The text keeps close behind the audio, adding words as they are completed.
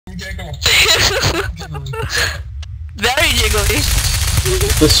Very jiggly.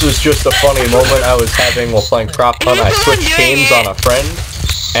 This was just a funny moment I was having while playing Prop Hunt. I switched teams on a friend,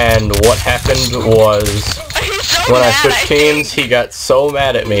 and what happened was, when I switched teams, he got so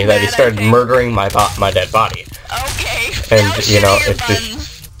mad at me that he started murdering my dead body. Okay. And, you know,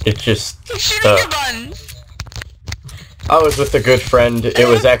 it just, I was with a good friend. It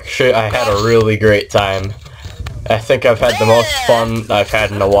was actually, I had a really great time. I think I've had the most fun I've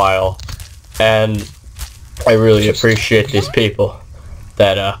had in a while. And I really appreciate these people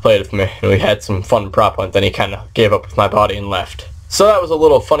that played with me. And we had some fun Prop Hunt, then he kind of gave up with my body and left. So that was a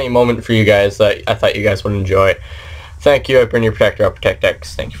little funny moment for you guys that I thought you guys would enjoy. Thank you. I've been your protector. I'll protect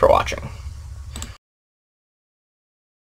X. Thank you for watching.